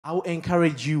I will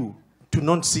encourage you to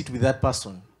not sit with that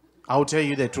person. I will tell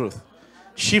you the truth.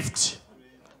 Shift.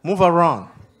 Move around.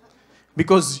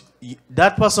 Because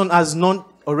that person has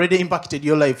not already impacted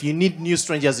your life. You need new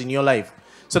strangers in your life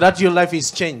so that your life is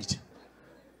changed.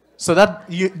 So that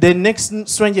the next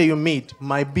stranger you meet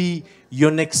might be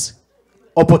your next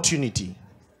opportunity.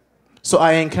 So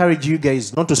I encourage you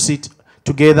guys not to sit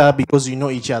together because you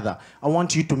know each other. I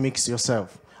want you to mix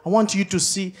yourself. I want you to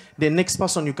see the next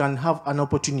person you can have an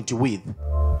opportunity with.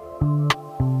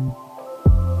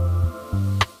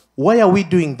 Why are we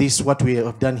doing this, what we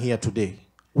have done here today?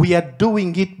 We are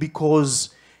doing it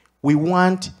because we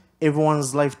want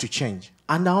everyone's life to change.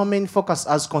 And our main focus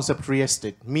as Concept Real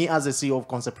Estate, me as a CEO of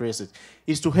Concept Real Estate,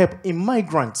 is to help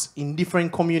immigrants in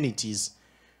different communities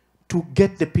to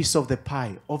get the piece of the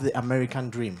pie of the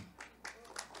American dream.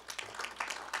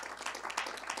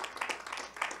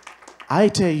 I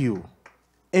tell you,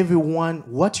 everyone,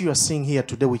 what you are seeing here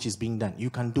today, which is being done, you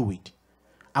can do it.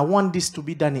 I want this to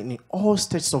be done in all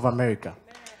states of America.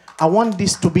 I want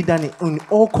this to be done in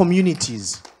all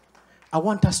communities. I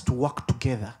want us to work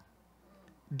together.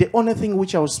 The only thing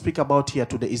which I will speak about here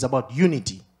today is about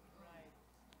unity.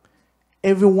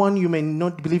 Everyone, you may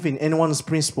not believe in anyone's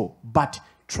principle, but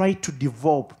try to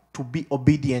develop to be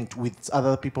obedient with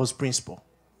other people's principle.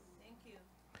 Thank you.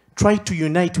 Try to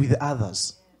unite with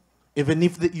others. Even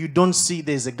if you don't see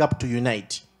there's a gap to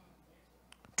unite.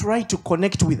 Try to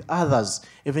connect with others,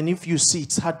 even if you see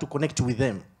it's hard to connect with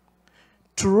them.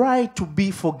 Try to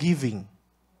be forgiving.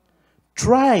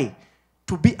 Try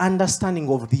to be understanding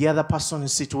of the other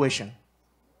person's situation.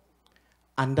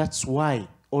 And that's why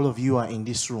all of you are in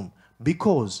this room.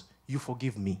 Because you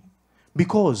forgive me.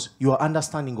 Because you are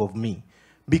understanding of me.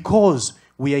 Because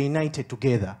we are united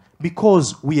together.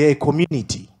 Because we are a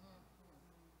community.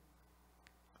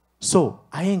 So,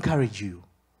 I encourage you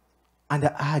and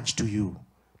I urge to you,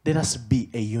 let us be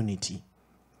a unity.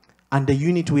 And the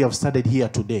unity we have started here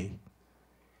today,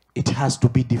 it has to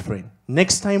be different.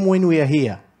 Next time when we are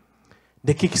here,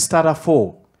 the Kickstarter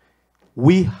 4,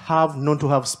 we have not to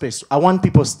have space. I want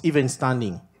people even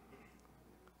standing.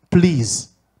 Please,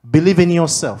 believe in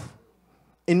yourself.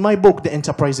 In my book, The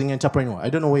Enterprising Entrepreneur, I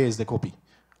don't know where is the copy.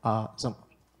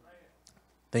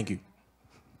 Thank you.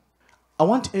 I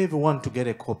want everyone to get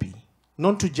a copy.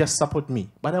 Not to just support me,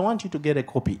 but I want you to get a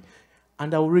copy.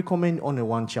 And I will recommend only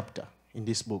one chapter in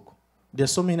this book.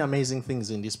 There's so many amazing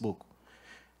things in this book.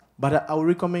 But I will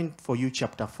recommend for you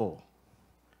chapter 4.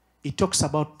 It talks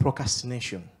about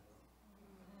procrastination.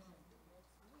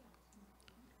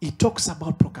 It talks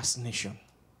about procrastination.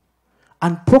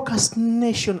 And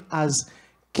procrastination has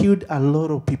killed a lot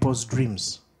of people's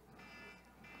dreams.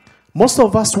 Most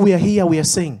of us, we are here, we are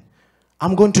saying,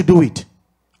 I'm going to do it.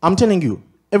 I'm telling you,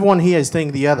 everyone here is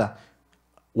telling the other,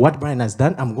 what Brian has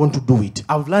done, I'm going to do it.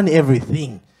 I've learned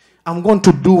everything. I'm going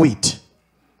to do it.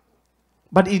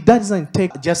 But it doesn't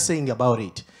take just saying about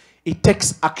it. It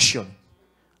takes action.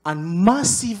 And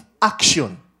massive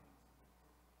action.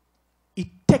 It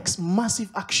takes massive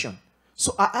action.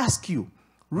 So I ask you,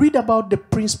 read about the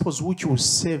principles which will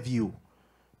save you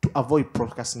to avoid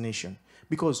procrastination.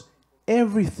 Because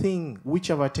everything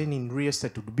which I've attained in real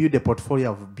estate to build a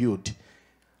portfolio I've built.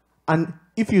 And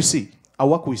if you see, I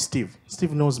work with Steve.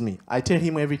 Steve knows me. I tell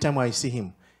him every time I see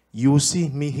him, you will see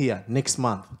me here next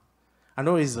month. And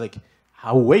always like,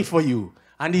 I'll wait for you.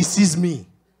 And he sees me.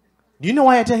 Do you know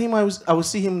why I tell him I will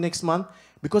see him next month?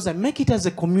 Because I make it as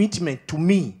a commitment to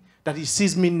me that he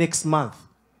sees me next month.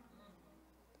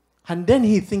 And then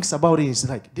he thinks about it. He's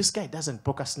like, this guy doesn't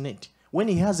procrastinate. When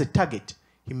he has a target,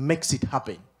 he makes it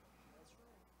happen.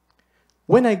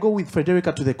 When I go with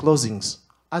Frederica to the closings,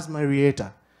 as my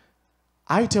realtor,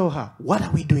 I tell her, what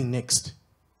are we doing next?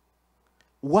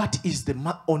 What is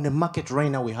on the market right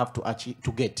now we have to achieve,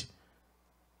 to get?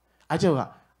 I tell her,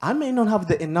 I may not have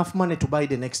enough money to buy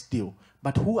the next deal,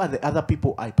 but who are the other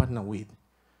people I partner with?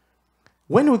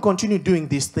 When we continue doing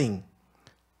this thing,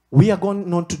 we are going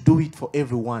not to do it for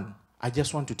everyone. I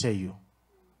just want to tell you.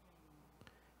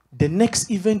 The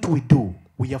next event we do,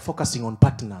 we are focusing on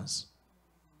partners.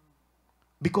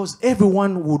 Because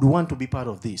everyone would want to be part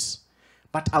of this.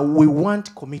 But we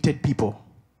want committed people.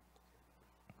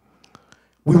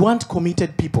 We want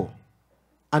committed people.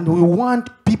 And we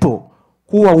want people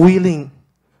who are willing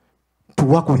to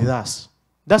work with us.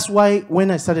 That's why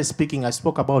when I started speaking, I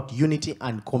spoke about unity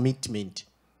and commitment.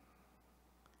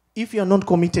 If you're not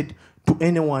committed to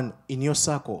anyone in your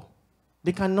circle,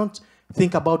 they cannot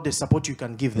think about the support you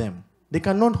can give them. They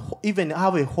cannot even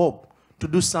have a hope to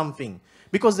do something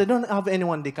because they don't have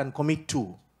anyone they can commit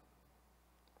to.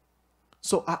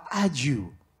 So I urge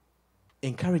you,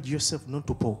 encourage yourself not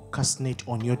to procrastinate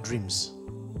on your dreams.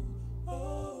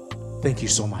 Thank you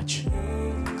so much.